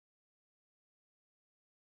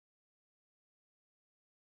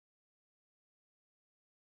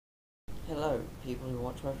Hello, people who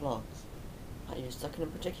watch my vlogs. You're stuck in a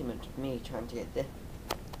predicament of me trying to get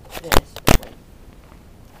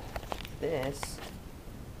this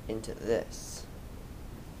into this.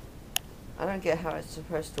 I don't get how it's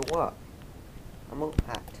supposed to work. I'm all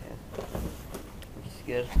packed here, which is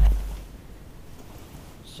good.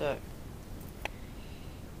 So,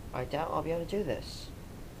 I doubt I'll be able to do this.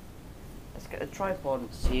 Let's get a tripod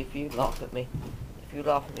and see if you laugh at me. If you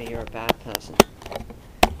laugh at me, you're a bad person.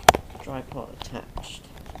 Tripod attached.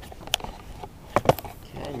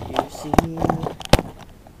 Can you see?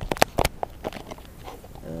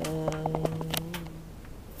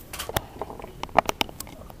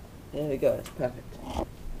 There we go, it's perfect.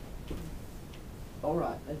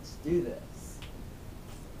 Alright, let's do this.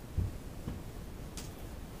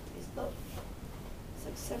 It's like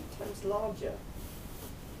 7 times larger.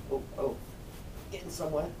 Oh, getting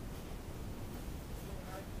somewhere.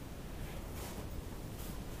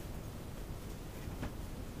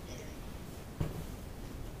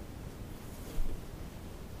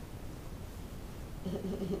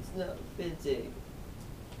 It's not fitting.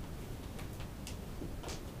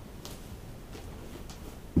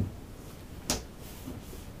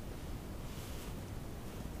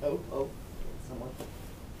 Oh, someone.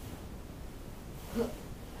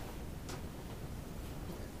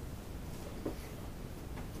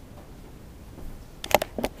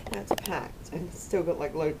 That's packed, and it's still got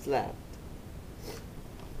like loads left.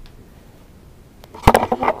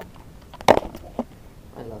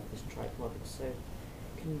 I love this tripod, it's so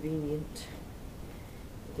convenient.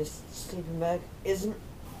 This sleeping bag isn't.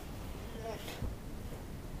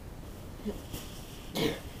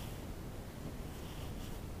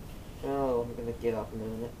 Oh, I'm gonna give up in a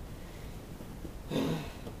minute.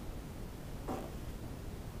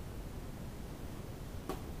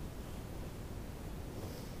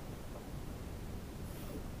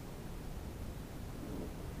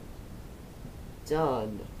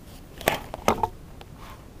 Done.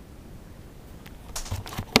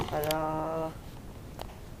 Ta-da!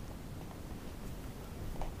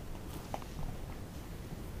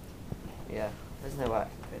 Yeah, there's no way I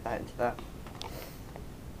can fit that into that.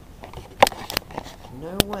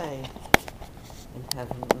 No way in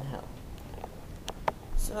heaven and hell.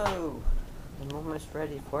 So, I'm almost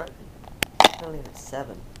ready for it. I only at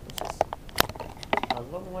 7, which is a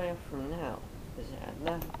long way from now.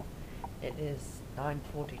 It is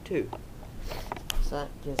 9:42. So that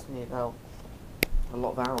gives me about a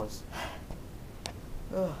lot of hours.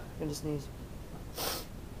 Oh, I'm gonna sneeze.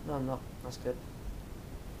 No, I'm not. That's good.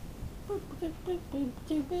 This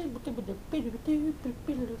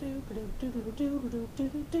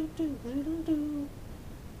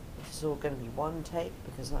is all going to be one take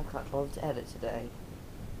because I can't bother to edit today.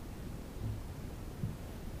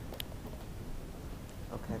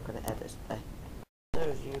 Okay, I'm going to edit today. So,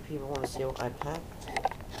 if you people want to see what I packed,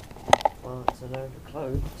 well, it's a load of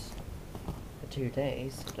clothes for 2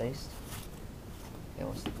 days at least. I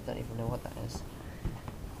don't even know what that is.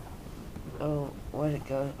 Oh, where'd it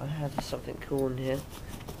go? I had something cool in here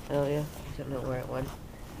earlier. I don't know where it went.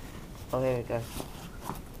 Oh, here we go.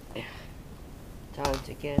 Yeah. Time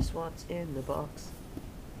to guess what's in the box.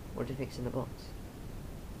 What do you think's in the box?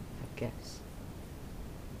 I guess.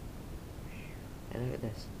 And look at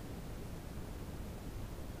this.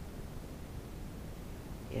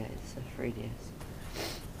 Yeah, it's a 3DS.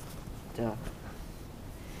 Duh.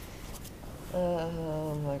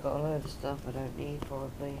 I got a load of stuff I don't need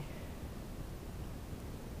probably.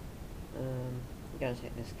 I'm going to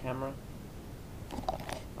take this camera,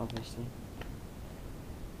 obviously,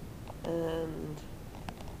 and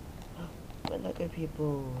my Lego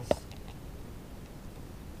peoples.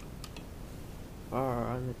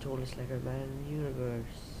 I'm the tallest Lego man in the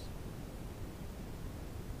universe.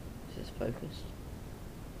 Is this focused?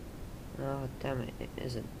 Oh damn it, it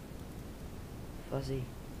isn't. Fuzzy.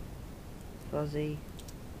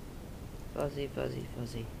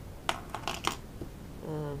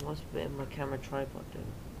 What's a bit of my camera tripod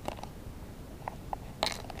doing?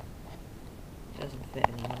 It doesn't fit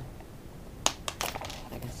anywhere.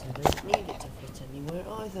 I guess I don't need it to fit anywhere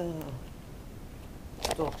either.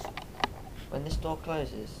 Door. When this door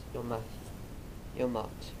closes, you're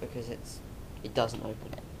marked because it doesn't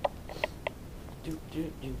open.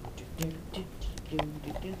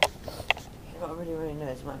 I really know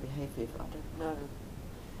it might be hay fever.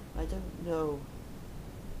 I don't know.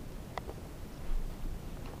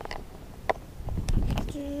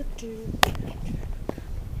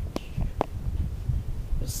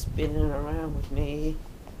 You're spinning around with me.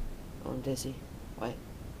 Oh, I'm dizzy. Wait.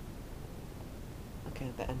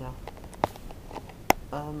 Okay, better now.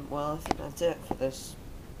 Well, I think that's it for this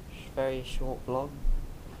very short vlog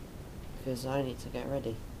because I need to get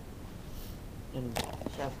ready and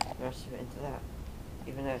shove the rest of it into that,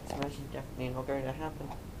 even though it's most definitely not going to happen.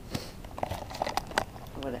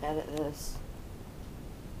 I'm going to edit this.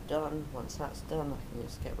 Done. Once that's done, I can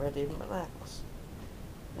just get ready and relax.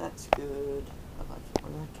 That's good. I like it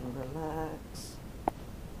when I can relax.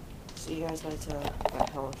 See you guys later.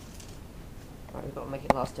 Right, come on. Right, we've got to make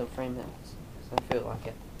it last till 3 minutes, because I feel like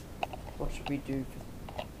it. What should we do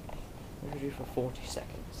for 40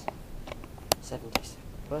 seconds? 70 seconds.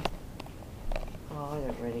 What? Oh, I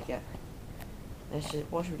don't really get.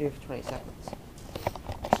 What should we do for 20 seconds?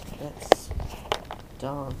 Let's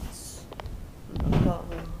dance. La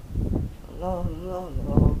la la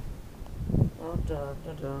la. Oh, da,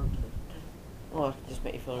 da, da, da. Oh, I can just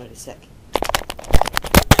make you feel really sick.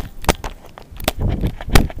 Are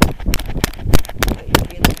you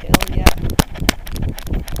feeling ill yet?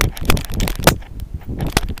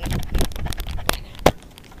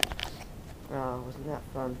 Oh, wasn't that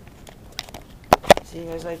fun? See you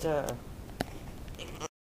guys later.